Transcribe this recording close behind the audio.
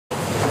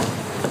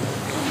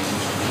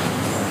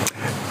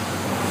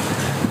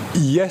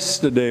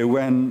Yesterday,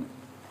 when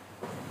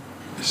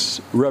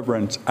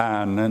Reverend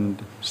Anne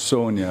and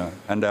Sonia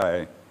and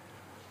I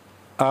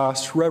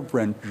asked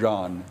Reverend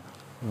John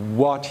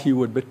what he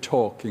would be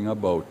talking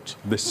about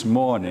this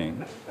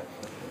morning,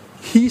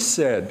 he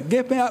said,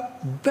 gave me a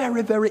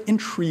very, very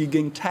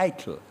intriguing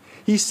title.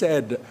 He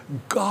said,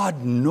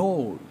 God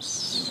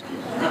knows.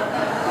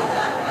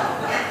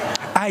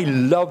 I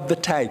love the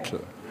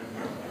title.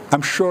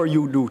 I'm sure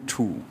you do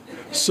too.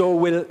 So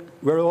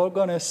we're all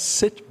going to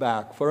sit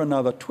back for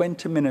another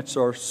 20 minutes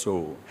or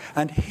so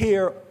and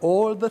hear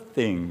all the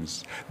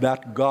things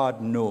that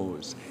God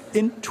knows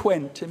in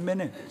 20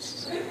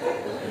 minutes.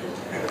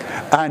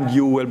 And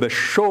you will be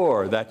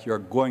sure that you're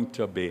going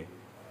to be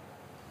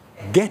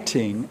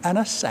getting an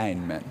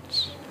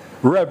assignment.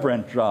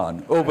 Reverend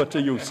John, over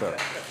to you, sir.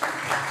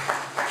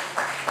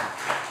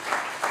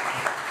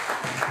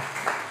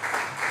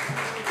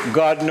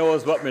 God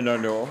knows what me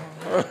don't know.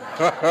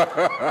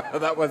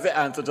 That was the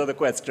answer to the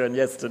question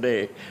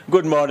yesterday.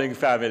 Good morning,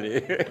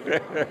 family.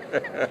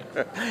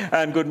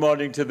 And good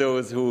morning to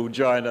those who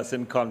join us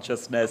in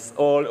consciousness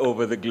all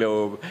over the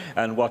globe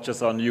and watch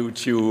us on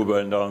YouTube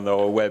and on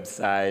our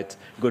website.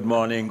 Good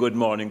morning, good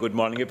morning, good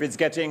morning. If it's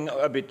getting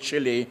a bit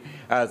chilly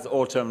as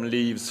autumn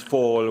leaves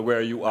fall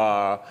where you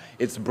are,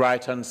 it's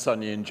bright and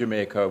sunny in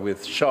Jamaica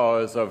with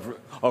showers of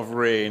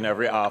rain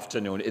every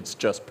afternoon. It's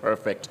just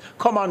perfect.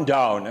 Come on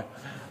down.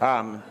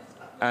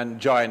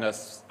 And join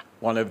us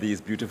one of these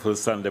beautiful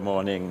Sunday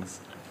mornings.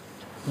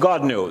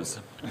 God knows.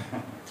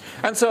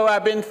 And so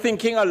I've been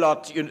thinking a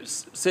lot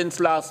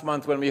since last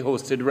month when we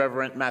hosted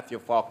Reverend Matthew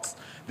Fox,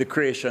 the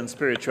creation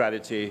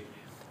spirituality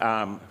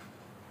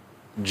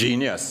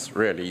genius,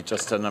 really,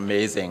 just an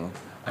amazing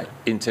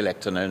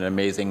intellect and an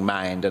amazing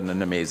mind and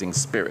an amazing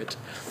spirit.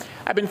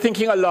 I've been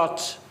thinking a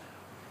lot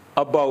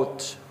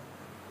about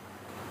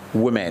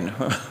women.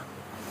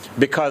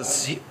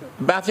 Because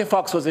Matthew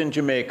Fox was in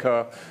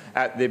Jamaica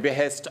at the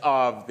behest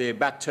of the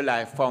Back to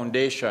Life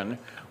Foundation,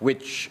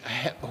 which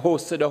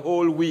hosted a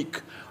whole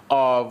week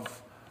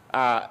of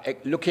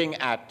looking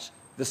at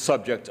the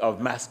subject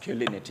of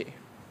masculinity.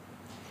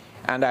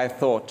 And I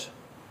thought,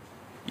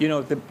 you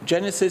know, the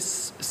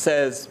Genesis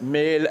says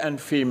male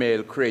and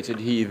female created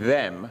he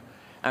them.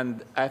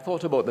 And I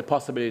thought about the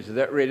possibility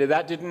that really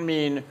that didn't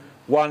mean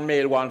one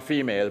male, one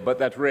female, but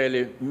that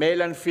really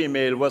male and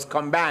female was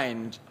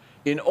combined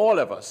in all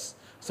of us.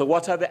 So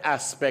what are the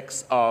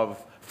aspects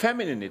of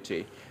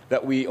femininity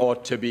that we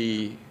ought to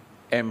be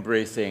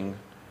embracing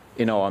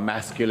in our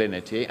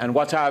masculinity? And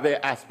what are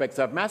the aspects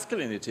of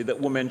masculinity that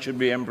women should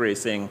be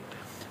embracing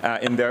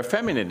in their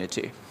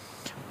femininity?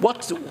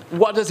 What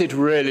does it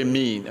really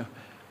mean?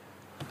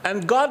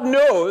 And God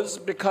knows,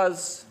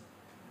 because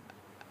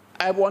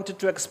I wanted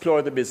to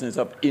explore the business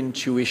of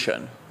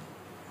intuition,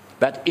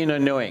 that inner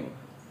knowing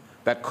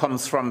that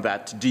comes from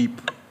that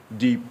deep,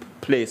 deep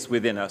place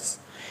within us.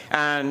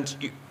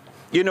 And,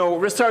 you know,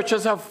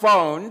 researchers have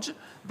found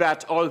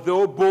that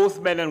although both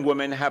men and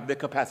women have the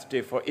capacity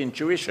for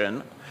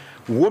intuition,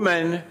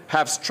 women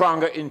have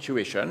stronger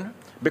intuition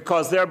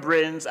because their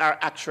brains are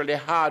actually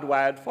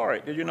hardwired for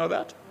it. Did you know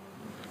that?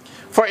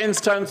 For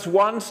instance,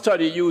 one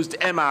study used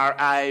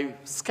MRI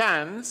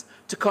scans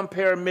to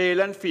compare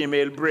male and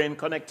female brain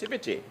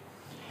connectivity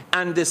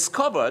and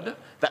discovered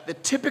that the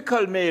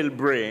typical male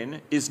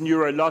brain is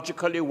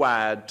neurologically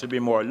wired to be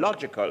more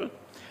logical,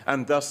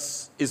 and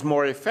thus is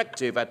more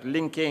effective at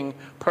linking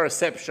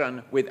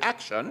perception with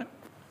action.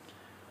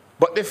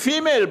 But the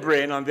female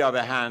brain, on the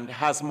other hand,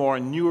 has more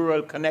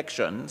neural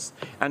connections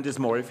and is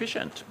more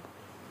efficient,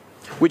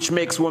 which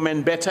makes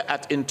women better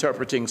at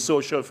interpreting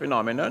social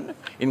phenomena,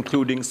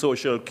 including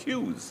social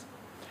cues.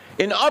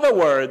 In other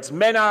words,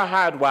 men are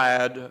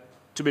hardwired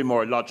to be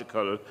more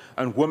logical,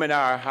 and women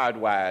are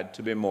hardwired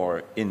to be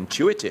more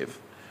intuitive,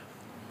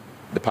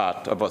 the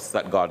part of us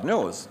that God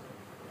knows.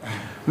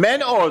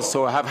 Men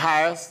also have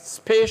higher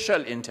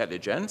spatial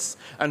intelligence,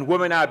 and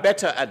women are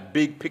better at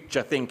big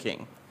picture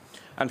thinking.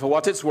 And for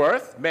what it's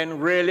worth, men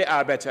really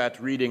are better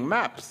at reading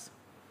maps,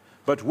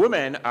 but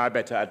women are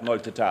better at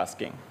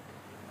multitasking.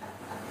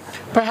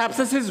 Perhaps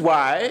this is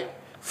why,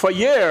 for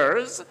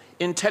years,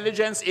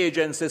 intelligence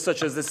agencies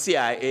such as the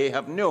CIA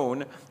have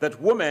known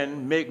that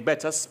women make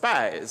better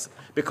spies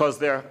because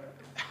their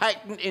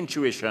heightened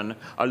intuition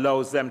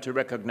allows them to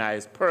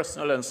recognize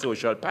personal and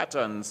social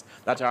patterns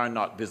that are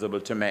not visible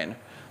to men.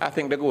 I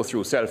think they go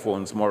through cell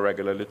phones more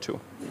regularly too.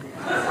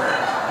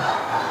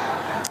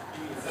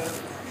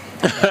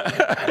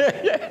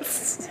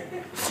 Yes.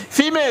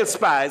 Female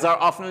spies are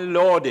often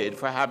lauded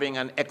for having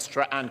an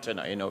extra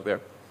antenna, you know,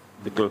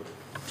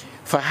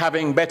 for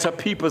having better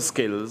people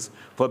skills,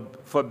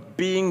 for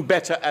being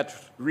better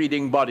at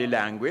reading body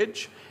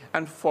language,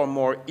 and for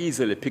more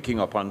easily picking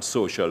up on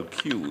social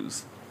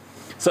cues.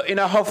 So in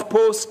a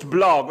HuffPost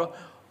blog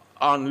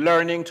on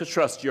learning to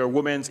trust your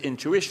woman's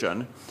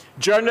intuition,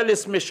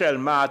 journalist Michelle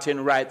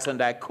Martin writes,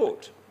 and I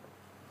quote,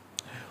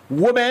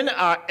 "Women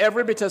are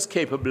every bit as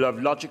capable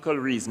of logical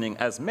reasoning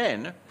as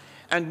men,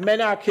 and men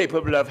are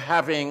capable of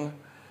having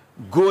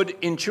good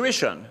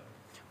intuition,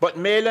 but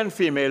male and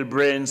female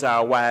brains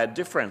are wired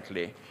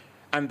differently,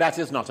 and that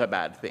is not a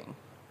bad thing.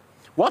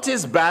 What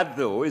is bad,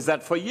 though, is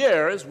that for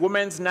years,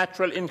 women's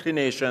natural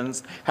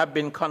inclinations have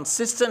been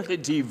consistently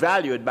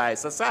devalued by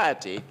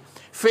society,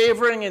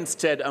 favoring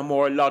instead a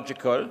more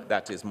logical,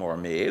 that is more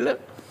male,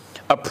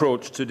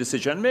 approach to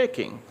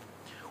decision-making.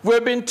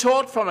 We've been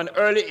taught from an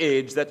early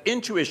age that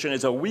intuition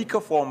is a weaker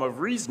form of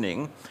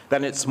reasoning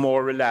than its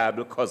more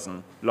reliable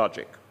cousin,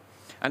 logic.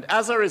 And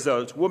as a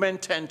result, women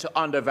tend to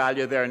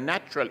undervalue their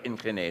natural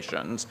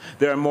inclinations,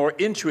 their more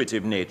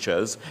intuitive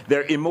natures,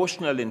 their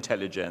emotional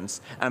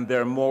intelligence, and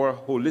their more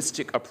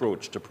holistic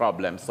approach to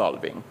problem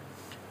solving.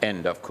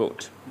 End of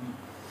quote.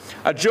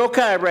 A joke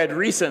I read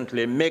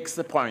recently makes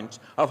the point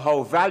of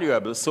how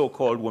valuable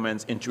so-called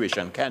women's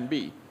intuition can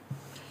be.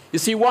 You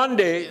see, one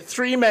day,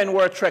 3 men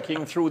were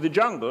trekking through the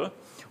jungle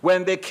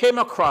when they came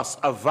across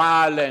a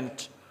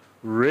violent,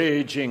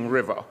 raging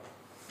river.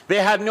 They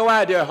had no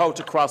idea how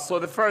to cross, so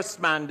the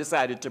first man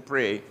decided to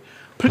pray,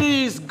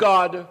 "Please,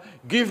 God,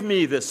 give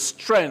me the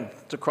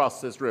strength to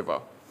cross this river."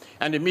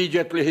 And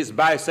immediately his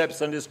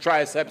biceps and his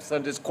triceps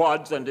and his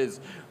quads and his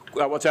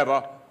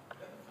whatever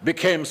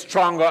became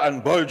stronger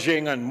and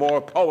bulging and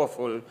more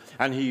powerful,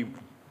 and he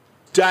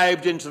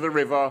dived into the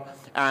river,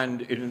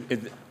 and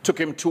it took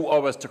him 2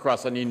 hours to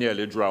cross, and he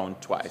nearly drowned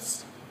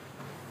twice.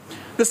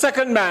 The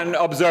second man,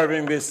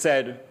 observing this,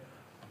 said,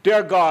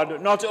 "Dear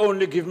God, not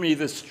only give me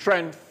the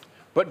strength,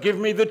 but give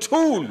me the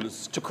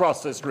tools to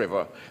cross this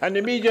river." And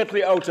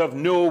immediately out of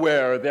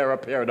nowhere, there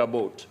appeared a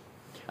boat.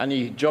 And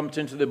he jumped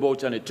into the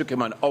boat, and it took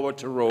him an hour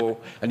to row,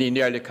 and he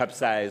nearly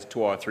capsized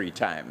 2 or 3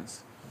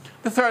 times.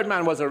 The third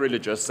man was a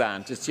religious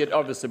scientist. He had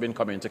obviously been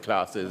coming to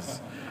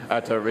classes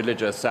at a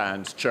religious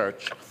science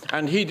church.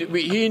 And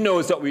he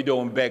knows that we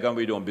don't beg and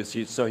we don't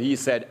beseech. So he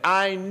said,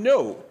 "I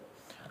know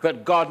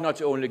that God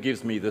not only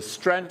gives me the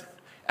strength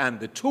and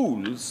the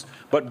tools,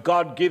 but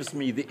God gives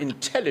me the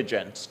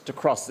intelligence to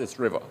cross this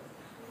river."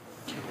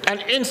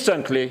 And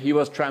instantly, he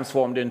was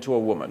transformed into a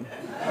woman.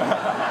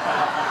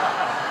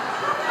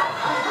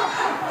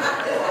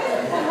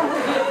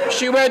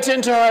 She went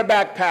into her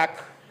backpack.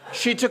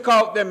 She took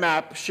out the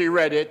map. She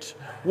read it,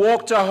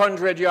 walked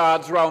 100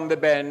 yards round the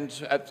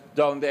bend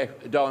down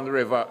the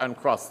river, and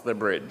crossed the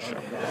bridge.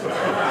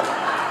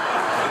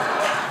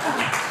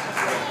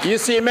 You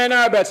see, men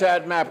are better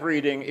at map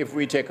reading if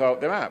we take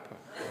out the map.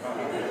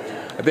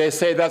 They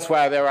say that's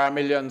why there are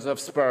millions of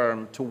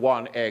sperm to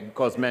 1 egg,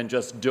 because men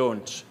just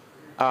don't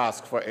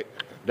ask for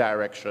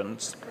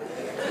directions.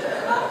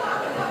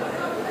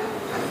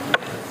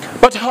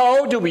 But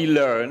how do we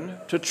learn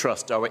to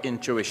trust our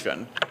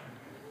intuition?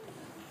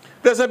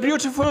 There's a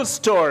beautiful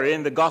story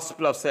in the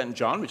Gospel of St.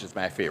 John, which is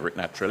my favorite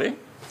naturally,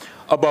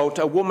 about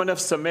a woman of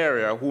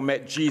Samaria who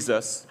met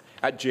Jesus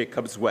at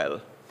Jacob's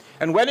well.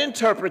 And when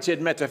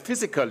interpreted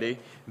metaphysically,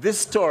 this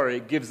story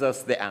gives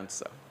us the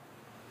answer.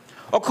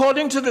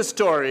 According to the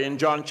story in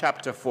John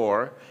chapter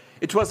 4,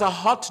 it was a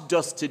hot,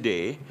 dusty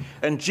day,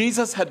 and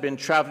Jesus had been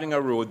traveling a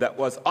road that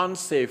was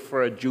unsafe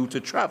for a Jew to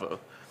travel.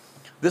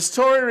 The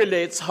story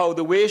relates how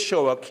the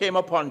wayshower came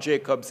upon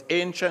Jacob's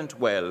ancient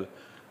well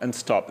and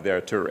stopped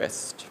there to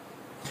rest.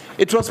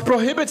 It was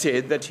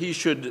prohibited that he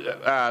should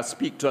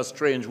speak to a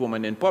strange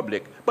woman in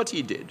public, but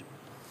he did.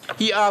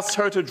 He asked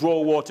her to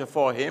draw water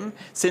for him,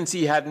 since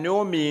he had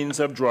no means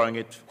of drawing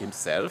it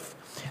himself,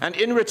 and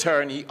in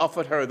return he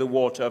offered her the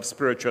water of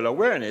spiritual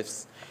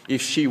awareness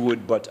if she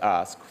would but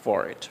ask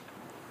for it.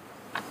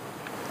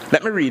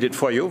 Let me read it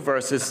for you,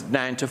 verses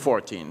 9 to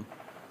 14.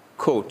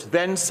 Quote,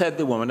 "Then said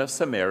the woman of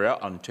Samaria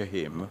unto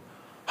him,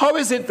 How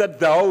is it that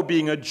thou,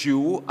 being a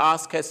Jew,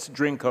 askest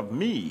drink of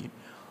me,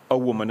 a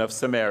woman of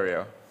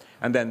Samaria?"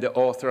 And then the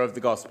author of the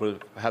gospel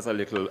has a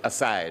little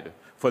aside,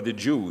 "For the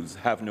Jews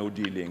have no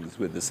dealings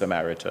with the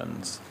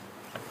Samaritans."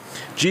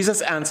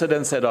 Jesus answered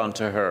and said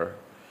unto her,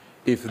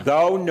 "If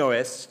thou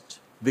knowest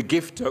the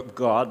gift of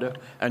God,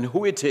 and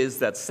who it is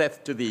that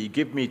saith to thee,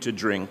 Give me to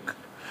drink,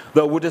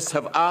 thou wouldest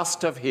have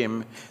asked of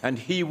him, and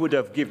he would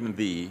have given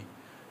thee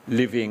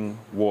living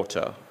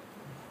water.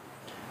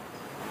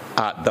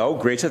 Art thou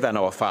greater than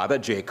our father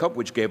Jacob,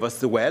 which gave us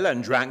the well,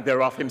 and drank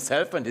thereof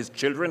himself, and his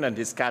children, and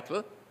his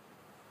cattle?"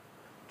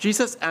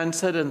 Jesus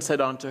answered and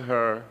said unto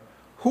her,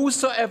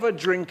 "Whosoever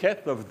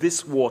drinketh of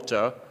this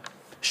water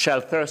shall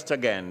thirst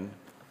again,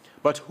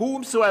 but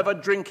whomsoever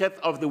drinketh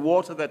of the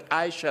water that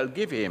I shall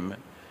give him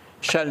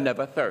shall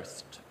never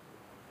thirst.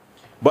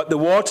 But the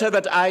water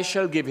that I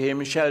shall give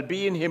him shall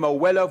be in him a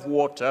well of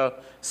water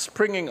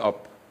springing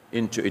up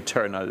into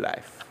eternal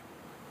life."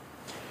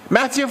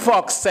 Matthew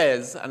Fox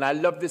says, and I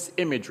love this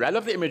imagery, I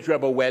love the imagery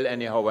of a well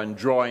anyhow and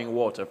drawing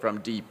water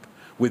from deep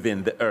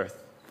within the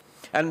earth.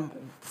 And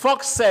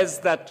Fox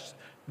says that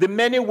the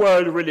many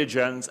world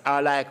religions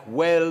are like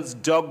wells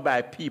dug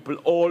by people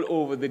all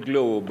over the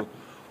globe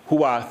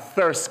who are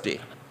thirsty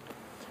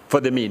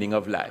for the meaning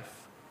of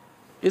life.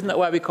 Isn't that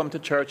why we come to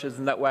church?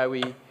 Isn't that why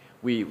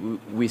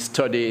we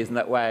study? Isn't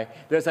that why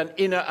there's an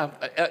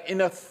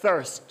inner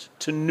thirst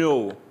to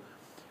know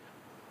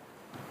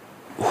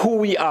who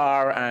we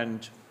are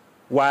and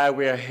why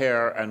we're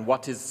here and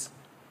what is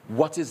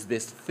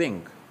this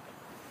thing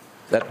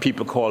that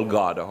people call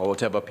God or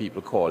whatever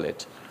people call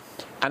it.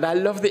 And I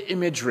love the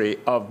imagery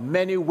of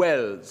many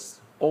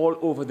wells all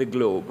over the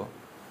globe,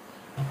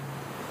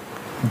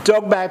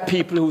 dug by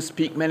people who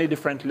speak many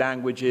different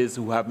languages,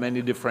 who have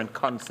many different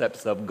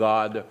concepts of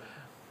God.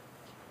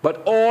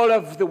 But all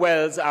of the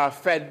wells are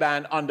fed by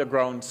an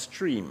underground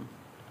stream,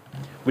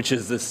 which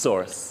is the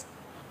source,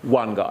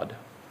 one God.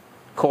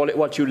 Call it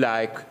what you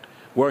like,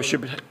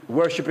 worship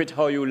it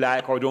how you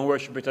like, or don't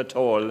worship it at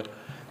all.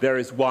 There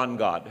is one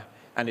God,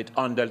 and it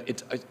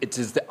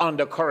is the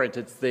undercurrent.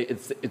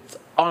 It's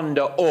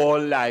under all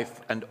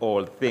life and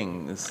all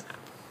things.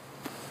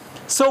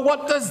 So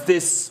what does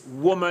this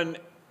woman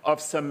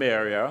of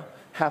Samaria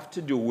have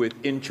to do with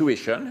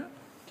intuition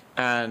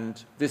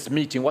and this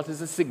meeting? What is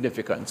the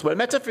significance? Well,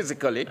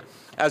 metaphysically,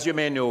 as you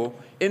may know,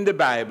 in the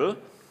Bible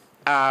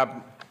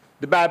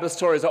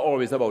stories are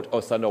always about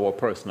us and our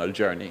personal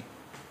journey.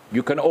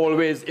 You can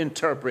always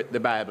interpret the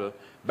Bible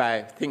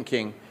by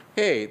thinking,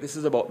 hey, this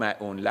is about my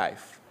own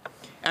life.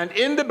 And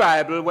in the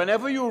Bible,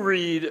 whenever you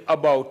read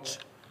about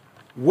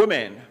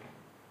women,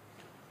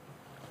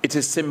 it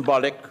is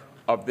symbolic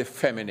of the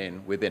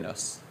feminine within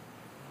us.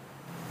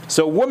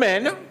 So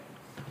women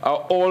are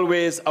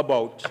always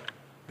about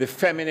the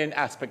feminine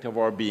aspect of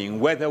our being,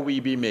 whether we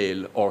be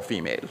male or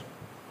female.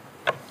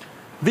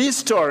 These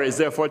stories,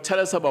 therefore, tell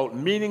us about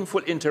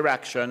meaningful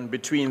interaction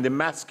between the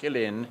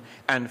masculine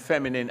and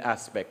feminine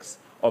aspects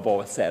of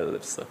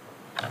ourselves.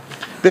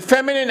 The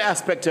feminine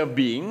aspect of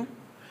being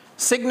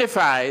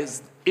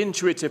signifies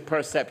intuitive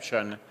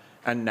perception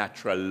and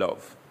natural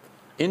love.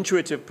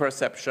 Intuitive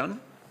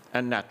perception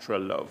and natural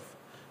love.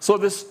 So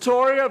the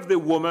story of the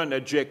woman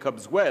at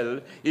Jacob's well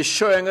is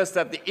showing us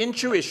that the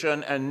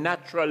intuition and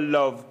natural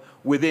love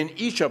within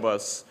each of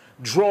us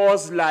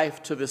draws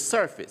life to the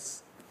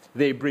surface.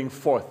 They bring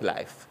forth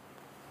life.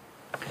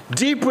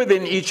 Deep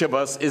within each of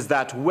us is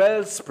that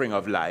wellspring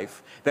of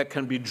life that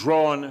can be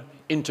drawn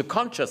into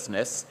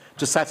consciousness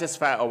to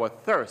satisfy our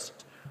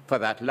thirst for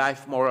that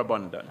life more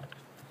abundant.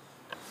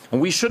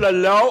 And we should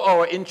allow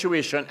our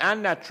intuition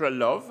and natural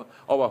love,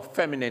 our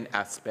feminine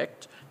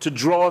aspect, to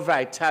draw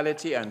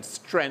vitality and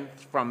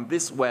strength from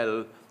this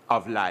well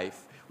of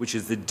life, which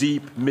is the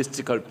deep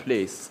mystical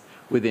place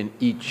within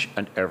each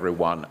and every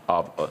one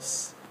of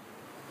us.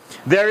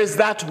 There is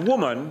that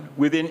woman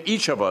within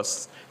each of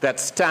us that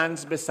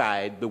stands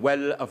beside the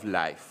well of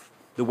life,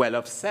 the well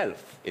of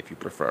self, if you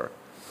prefer.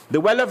 The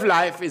well of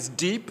life is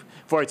deep,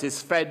 for it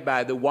is fed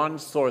by the one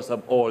source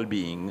of all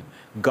being,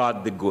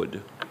 God the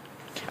Good.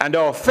 And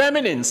our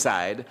feminine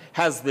side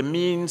has the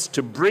means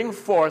to bring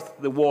forth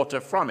the water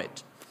from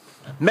it.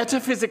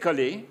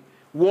 Metaphysically,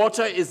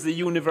 water is the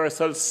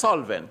universal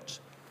solvent.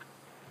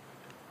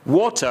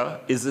 Water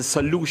is the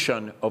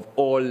solution of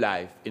all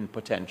life in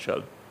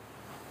potential.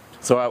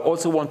 So I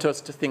also want us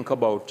to think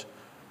about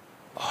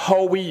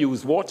how we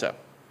use water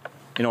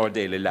in our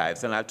daily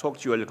lives, and I'll talk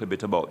to you a little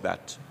bit about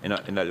that in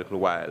a little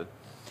while.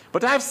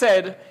 But I've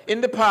said,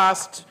 in the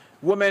past,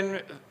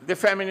 women, the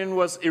feminine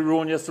was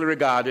erroneously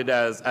regarded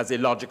as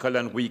illogical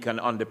and weak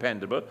and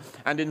undependable,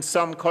 and in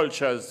some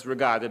cultures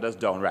regarded as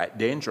downright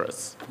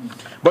dangerous.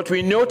 But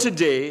we know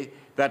today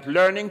that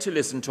learning to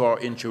listen to our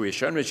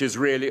intuition, which is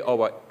really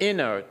our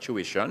inner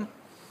tuition,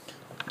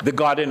 the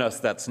God in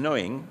us that's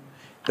knowing,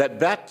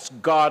 that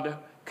God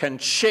can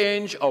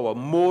change our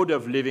mode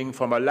of living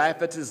from a life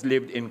that is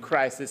lived in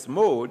crisis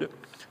mode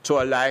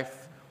to a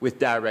life with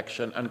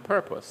direction and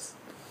purpose.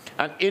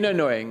 An inner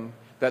knowing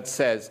that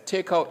says,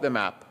 take out the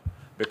map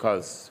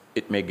because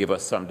it may give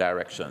us some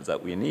directions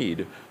that we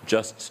need.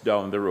 Just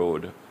down the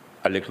road,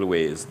 a little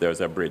ways,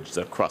 there's a bridge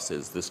that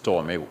crosses the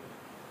stormy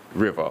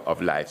river of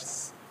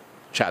life's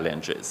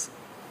challenges.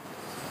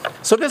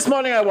 So this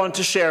morning I want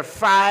to share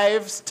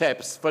 5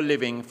 steps for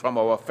living from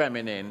our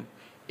feminine,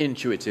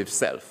 intuitive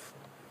self.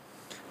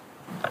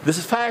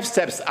 These 5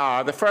 steps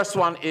are, the first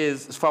one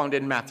is found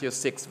in Matthew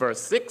 6,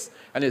 verse 6,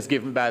 and is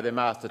given by the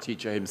master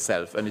teacher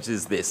himself, and it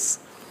is this: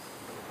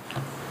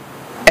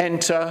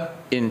 enter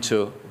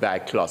into thy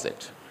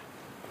closet.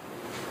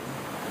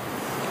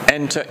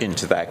 Enter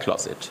into thy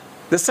closet.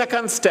 The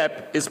second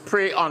step is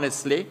pray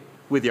honestly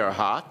with your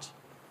heart.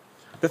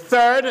 The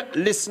third,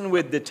 listen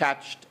with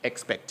detached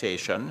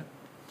expectation.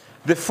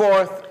 The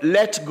fourth,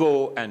 let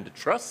go and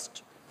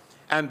trust.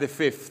 And the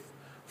fifth,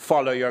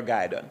 follow your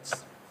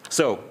guidance.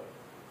 So,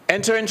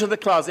 enter into the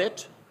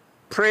closet,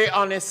 pray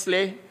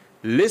honestly,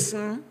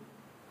 listen,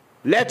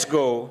 let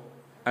go,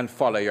 and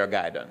follow your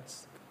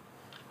guidance.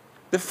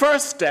 The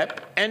first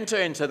step, enter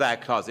into thy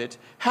closet,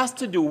 has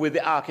to do with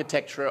the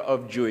architecture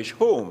of Jewish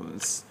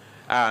homes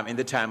in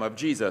the time of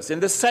Jesus.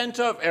 In the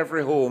center of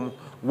every home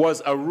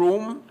was a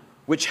room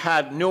which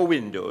had no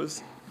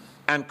windows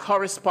and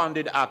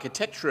corresponded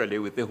architecturally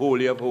with the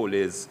Holy of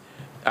Holies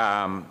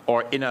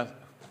or inner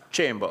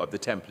chamber of the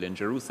temple in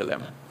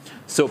Jerusalem.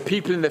 So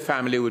people in the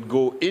family would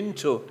go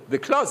into the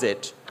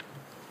closet,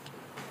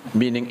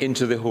 meaning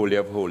into the Holy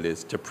of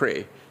Holies, to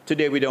pray.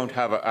 Today we don't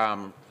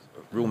have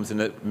rooms in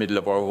the middle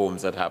of our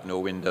homes that have no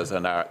windows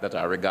and that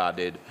are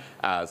regarded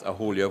as a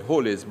Holy of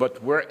Holies.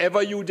 But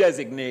wherever you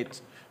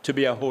designate to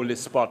be a holy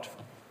spot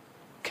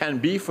can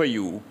be for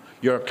you,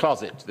 your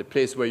closet, the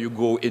place where you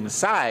go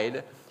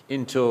inside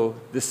into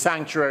the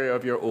sanctuary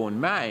of your own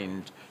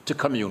mind to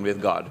commune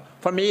with God.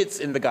 For me, it's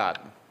in the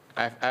garden.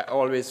 I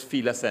always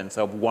feel a sense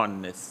of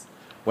oneness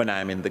when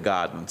I'm in the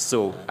garden.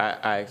 So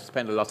I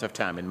spend a lot of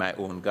time in my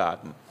own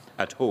garden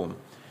at home.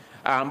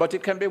 But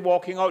it can be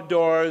walking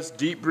outdoors,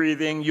 deep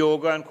breathing,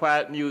 yoga and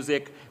quiet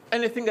music,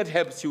 anything that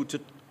helps you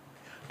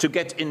to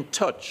get in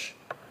touch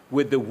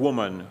with the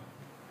woman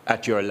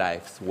at your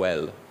life's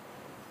well.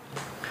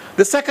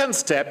 The second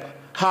step,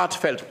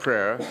 heartfelt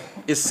prayer,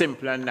 is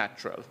simple and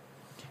natural.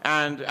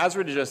 And as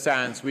religious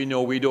science, we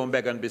know we don't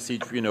beg and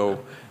beseech.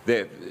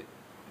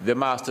 The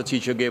master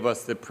teacher gave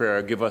us the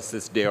prayer, give us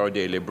this day our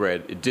daily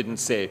bread. It didn't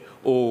say,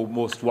 oh,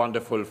 most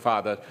wonderful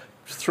Father,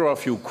 throw a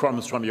few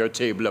crumbs from your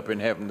table up in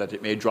heaven that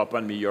it may drop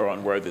on me, your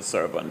unworthy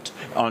servant,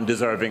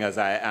 undeserving as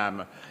I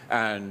am,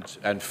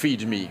 and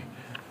feed me.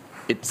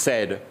 It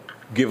said,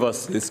 give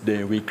us this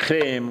day. We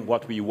claim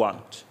what we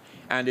want.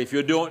 And if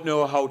you don't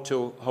know how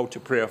to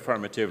pray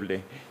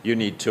affirmatively, you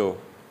need to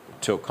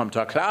come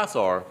to a class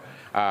or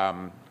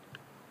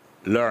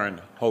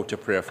learn how to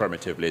pray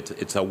affirmatively.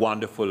 It's a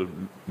wonderful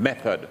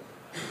method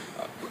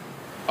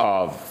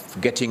of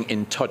getting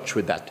in touch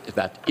with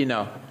that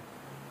inner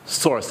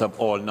source of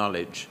all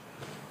knowledge,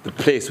 the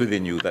place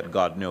within you that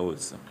God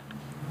knows.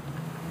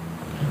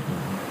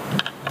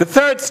 The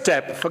third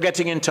step for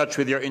getting in touch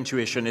with your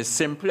intuition is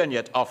simple and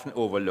yet often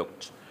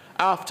overlooked.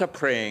 After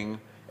praying,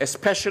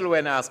 especially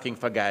when asking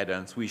for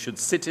guidance, we should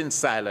sit in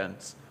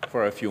silence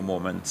for a few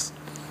moments.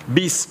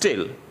 Be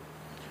still.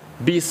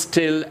 Be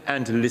still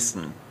and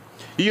listen.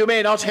 You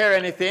may not hear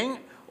anything,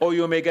 or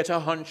you may get a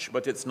hunch,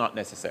 but it's not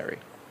necessary.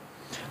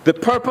 The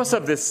purpose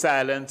of this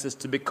silence is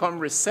to become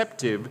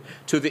receptive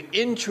to the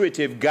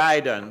intuitive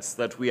guidance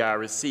that we are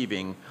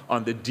receiving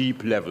on the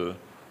deep level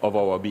of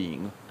our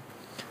being.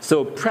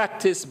 So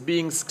practice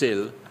being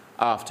still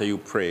after you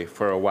pray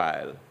for a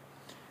while.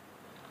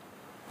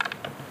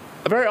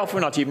 Very often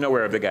we're not even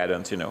aware of the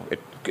guidance,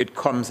 It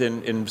comes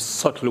in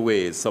subtle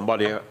ways.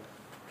 Somebody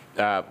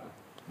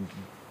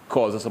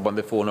calls us up on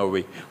the phone,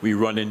 or we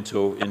run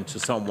into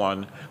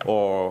someone,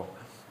 or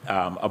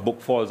a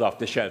book falls off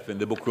the shelf in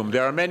the book room.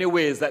 There are many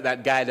ways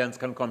that guidance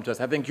can come to us.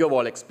 I think you've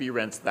all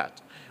experienced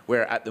that,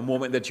 where at the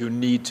moment that you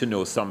need to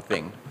know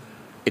something,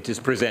 it is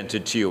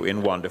presented to you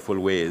in wonderful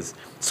ways.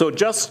 So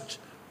just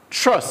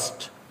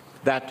trust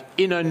that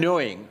inner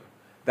knowing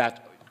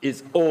that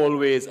is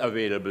always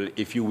available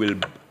if you will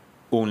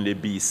only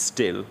be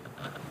still.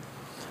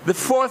 The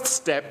fourth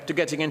step to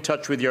getting in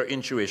touch with your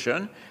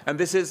intuition, and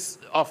this is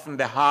often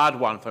the hard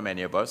one for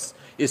many of us,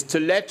 is to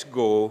let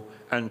go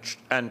and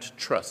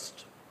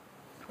trust.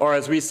 Or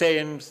as we say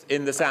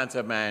in the science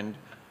of mind,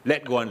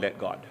 let go and let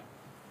God.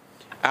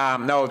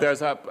 Now,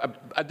 there's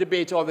a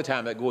debate all the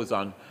time that goes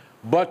on,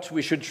 but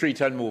we should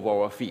treat and move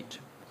our feet.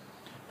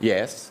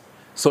 Yes.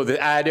 So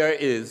the idea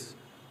is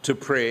to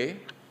pray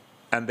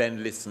and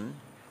then listen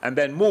and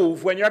then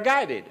move when you're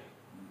guided.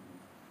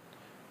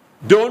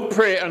 Don't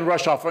pray and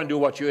rush off and do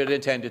what you had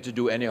intended to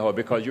do anyhow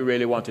because you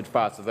really want it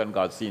faster than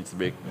God seems to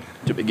be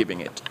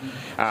giving it.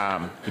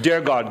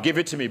 Dear God, give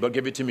it to me, but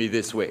give it to me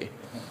this way.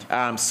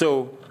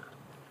 So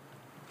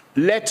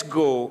let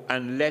go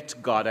and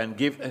let God and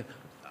give.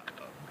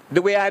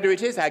 The way I do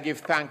it is I give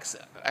thanks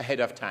ahead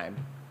of time.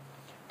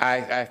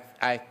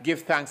 I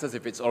give thanks as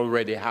if it's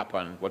already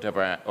happened,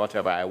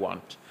 whatever I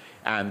want.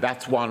 And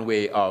that's one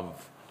way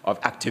of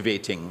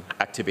activating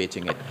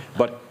it.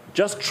 But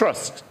just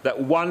trust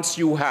that once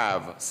you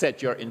have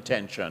set your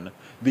intention,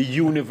 the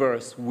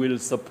universe will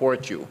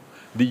support you.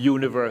 The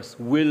universe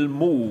will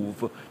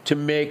move to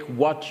make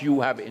what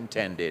you have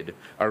intended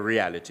a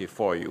reality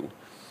for you.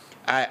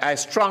 I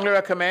strongly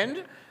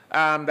recommend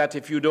that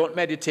if you don't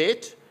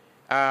meditate,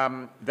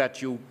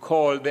 that you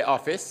call the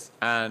office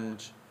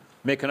and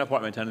make an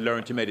appointment and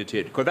learn to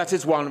meditate. Because that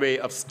is one way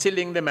of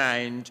stilling the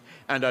mind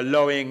and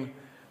allowing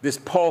this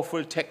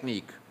powerful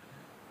technique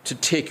to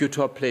take you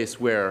to a place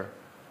where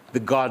the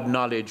God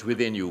knowledge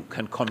within you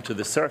can come to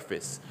the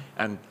surface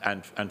and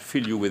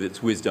fill you with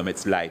its wisdom,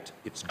 its light,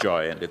 its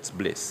joy, and its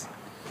bliss.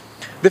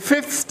 The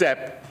fifth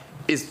step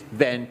is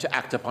then to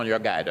act upon your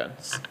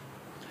guidance.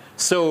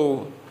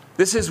 So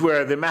this is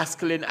where the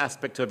masculine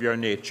aspect of your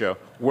nature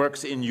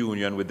works in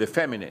union with the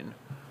feminine,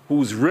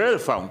 whose real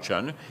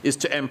function is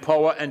to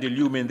empower and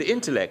illumine the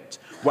intellect,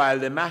 while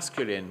the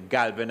masculine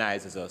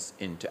galvanizes us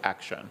into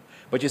action.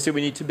 But you see,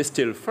 we need to be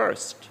still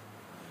first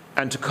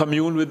and to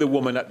commune with the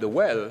woman at the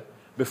well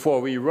before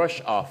we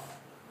rush off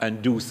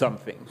and do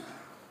something,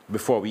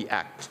 before we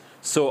act.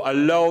 So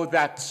allow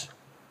that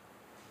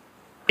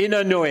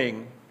inner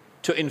knowing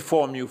to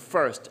inform you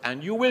first,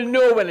 and you will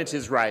know when it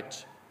is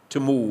right to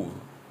move,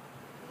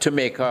 to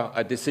make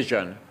a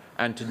decision,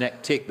 and to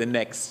take the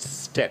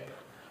next step.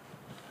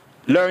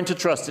 Learn to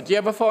trust it. You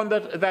ever found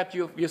that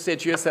you say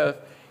to yourself,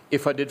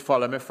 if I did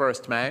follow my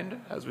first mind,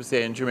 as we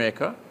say in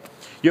Jamaica,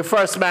 your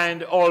first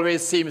mind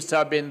always seems to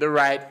have been the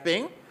right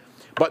thing,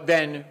 but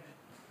then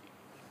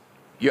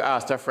you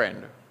asked a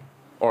friend,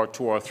 or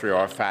two or three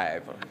or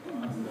five.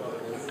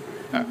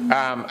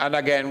 And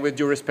again, with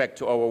due respect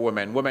to our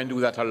women do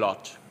that a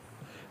lot.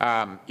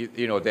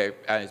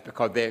 It's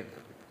because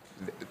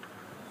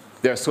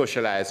they're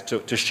socialized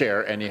to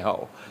share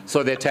anyhow.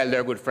 So they tell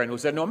their good friend who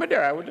said, no, my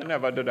dear, I would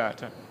never do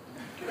that.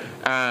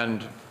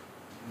 And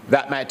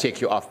that might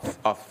take you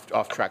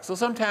off track. So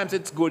sometimes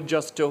it's good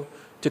just to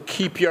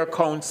keep your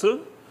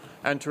counsel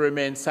and to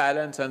remain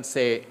silent and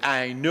say,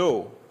 I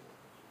know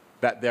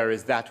that there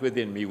is that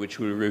within me which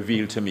will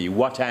reveal to me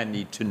what I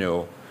need to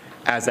know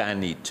as I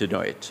need to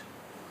know it.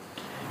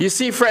 You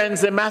see,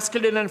 friends, the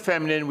masculine and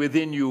feminine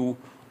within you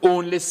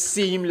only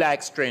seem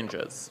like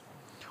strangers.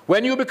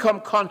 When you become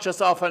conscious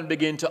of and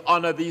begin to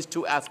honor these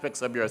two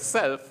aspects of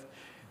yourself,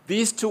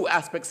 these two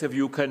aspects of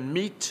you can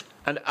meet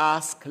and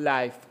ask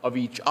life of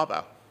each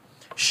other,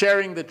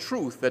 sharing the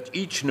truth that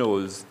each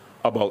knows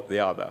about the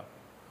other.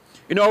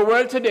 In our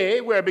world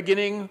today, we're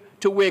beginning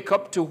to wake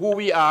up to who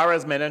we are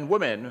as men and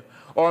women.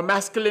 Our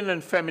masculine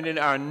and feminine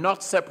are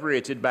not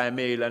separated by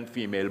male and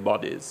female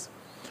bodies.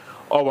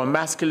 Our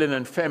masculine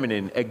and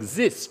feminine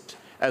exist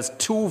as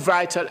two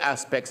vital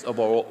aspects of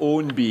our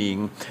own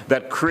being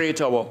that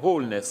create our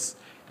wholeness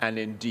and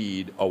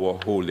indeed our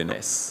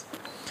holiness.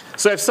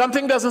 So if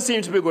something doesn't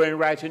seem to be going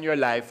right in your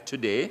life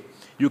today,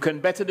 you can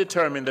better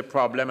determine the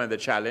problem and the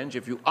challenge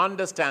if you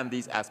understand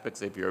these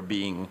aspects of your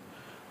being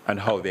and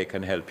how they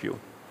can help you.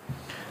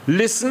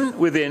 Listen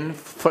within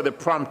for the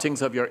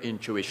promptings of your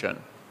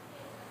intuition.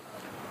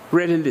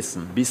 Really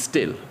listen, be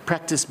still,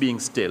 practice being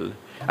still,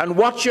 and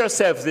watch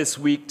yourself this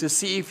week to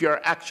see if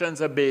your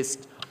actions are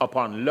based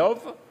upon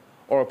love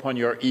or upon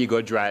your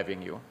ego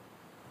driving you.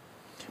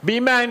 Be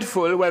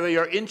mindful whether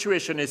your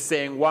intuition is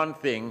saying one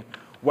thing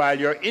while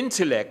your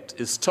intellect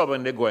is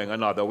stubbornly going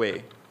another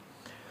way.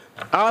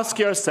 Ask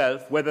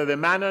yourself whether the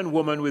man and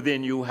woman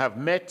within you have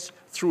met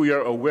through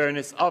your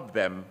awareness of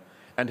them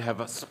and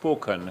have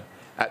spoken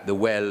at the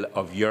well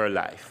of your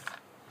life.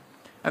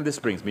 And this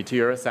brings me to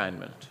your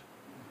assignment.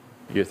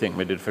 You think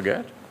we did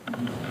forget?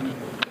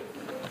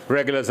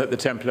 Regulars at the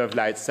Temple of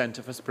Light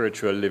Center for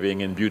Spiritual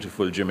Living in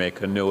beautiful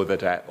Jamaica know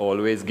that I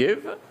always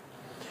give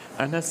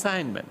an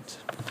assignment.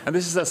 And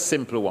this is a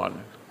simple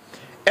one.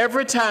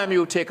 Every time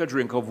you take a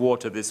drink of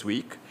water this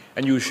week,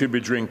 and you should be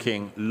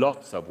drinking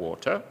lots of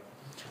water,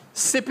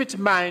 sip it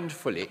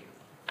mindfully.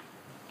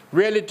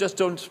 Really just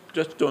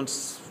don't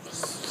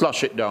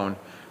slush it down.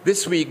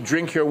 This week,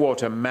 drink your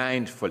water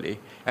mindfully.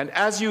 And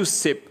as you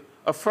sip,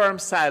 affirm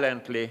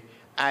silently,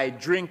 I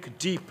drink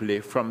deeply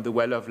from the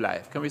well of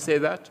life. Can we say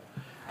that?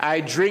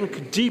 I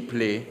drink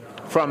deeply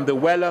from the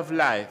well of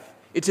life.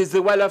 It is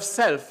the well of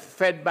self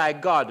fed by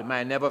God,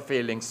 my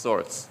never-failing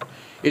source.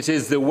 It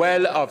is the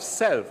well of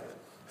self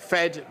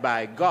fed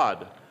by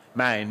God,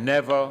 my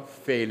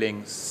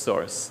never-failing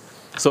source.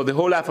 So the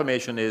whole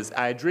affirmation is,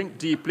 I drink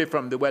deeply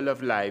from the well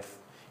of life.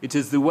 It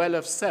is the well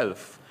of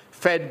self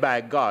fed by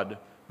God,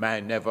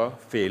 my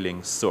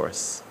never-failing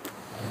source.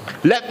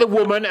 Let the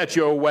woman at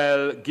your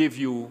well give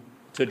you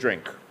to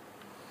drink.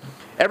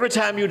 Every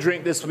time you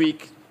drink this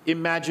week,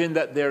 imagine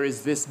that there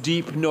is this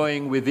deep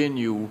knowing within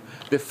you,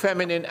 the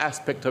feminine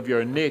aspect of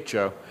your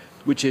nature,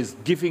 which is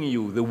giving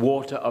you the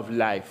water of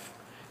life,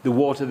 the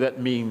water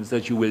that means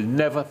that you will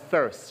never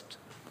thirst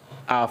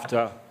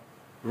after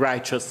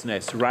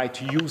righteousness,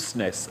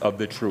 righteousness of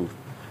the truth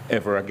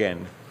ever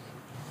again.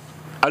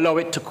 Allow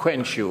it to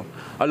quench you.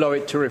 Allow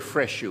it to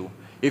refresh you.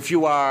 If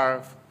you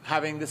are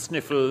having the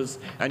sniffles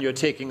and you're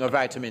taking a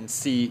vitamin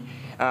C,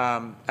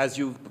 as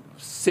you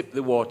sip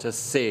the water,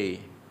 say,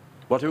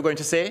 what are we going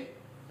to say?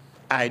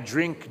 I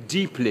drink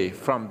deeply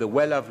from the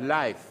well of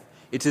life.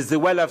 It is the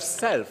well of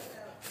self,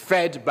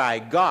 fed by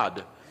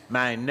God,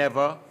 my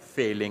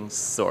never-failing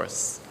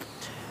source.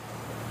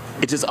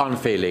 It is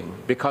unfailing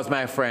because,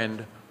 my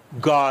friend,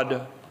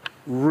 God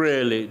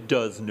really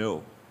does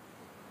know.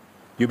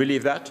 You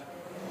believe that?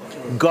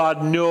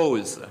 God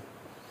knows.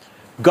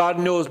 God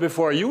knows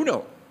before you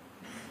know.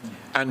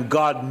 And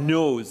God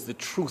knows the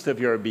truth of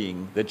your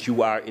being, that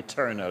you are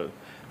eternal,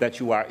 that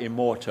you are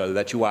immortal,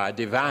 that you are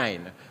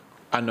divine.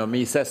 And no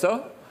me says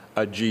so,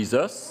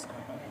 Jesus,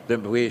 the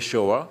way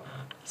shower,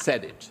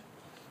 said it.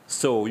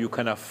 So you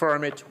can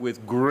affirm it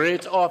with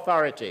great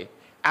authority.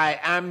 I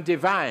am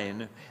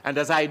divine, and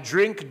as I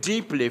drink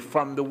deeply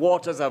from the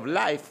waters of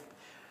life,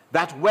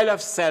 that well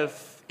of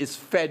self is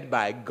fed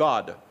by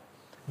God.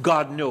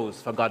 God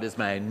knows, for God is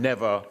my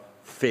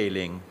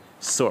never-failing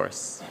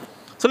source.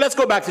 So let's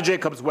go back to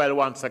Jacob's well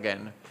once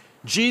again.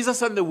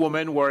 Jesus and the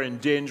woman were in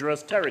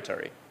dangerous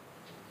territory.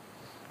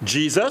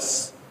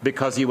 Jesus,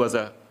 because he was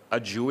a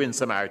Jew in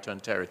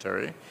Samaritan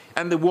territory,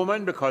 and the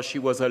woman because she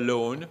was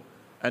alone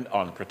and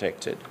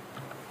unprotected.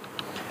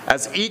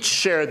 As each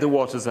shared the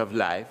waters of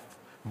life,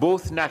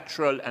 both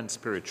natural and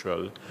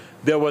spiritual,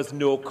 there was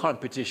no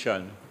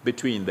competition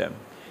between them.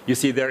 You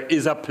see, there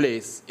is a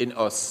place in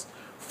us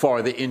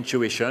for the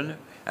intuition,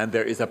 and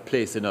there is a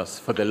place in us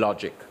for the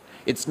logic.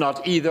 It's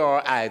not either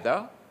or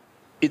either,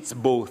 it's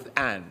both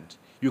and.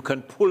 You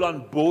can pull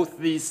on both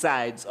these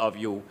sides of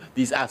you,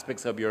 these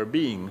aspects of your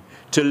being,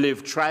 to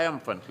live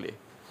triumphantly.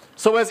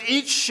 So as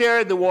each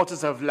shared the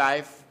waters of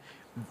life,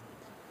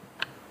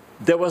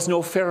 there was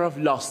no fear of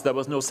loss, there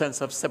was no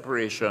sense of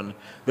separation,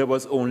 there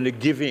was only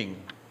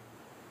giving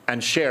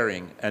and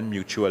sharing and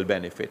mutual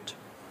benefit.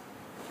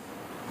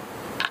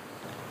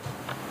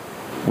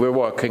 We're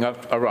walking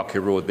up a rocky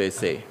road, they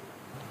say.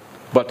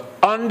 But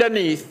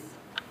underneath,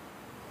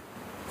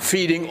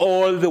 feeding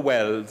all the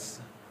wells,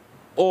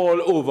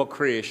 all over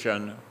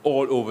creation,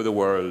 all over the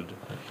world,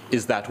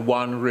 is that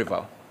one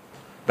river,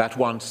 that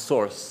one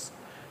source,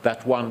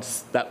 that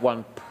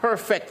one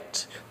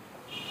perfect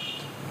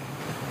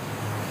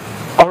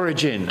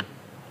origin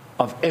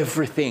of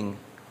everything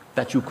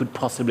that you could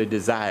possibly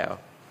desire.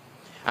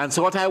 And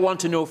so what I want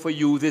to know for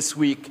you this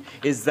week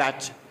is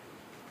that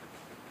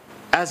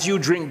as you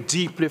drink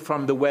deeply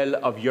from the well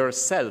of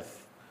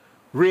yourself,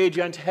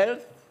 radiant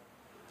health,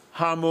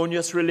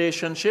 harmonious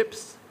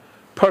relationships,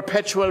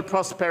 perpetual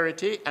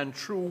prosperity, and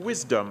true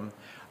wisdom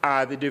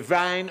are the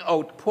divine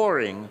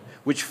outpouring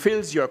which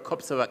fills your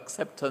cups of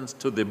acceptance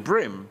to the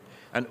brim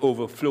and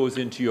overflows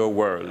into your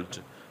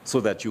world so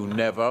that you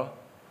never,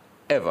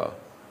 ever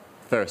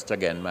thirst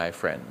again, my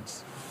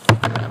friends.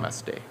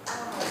 Namaste.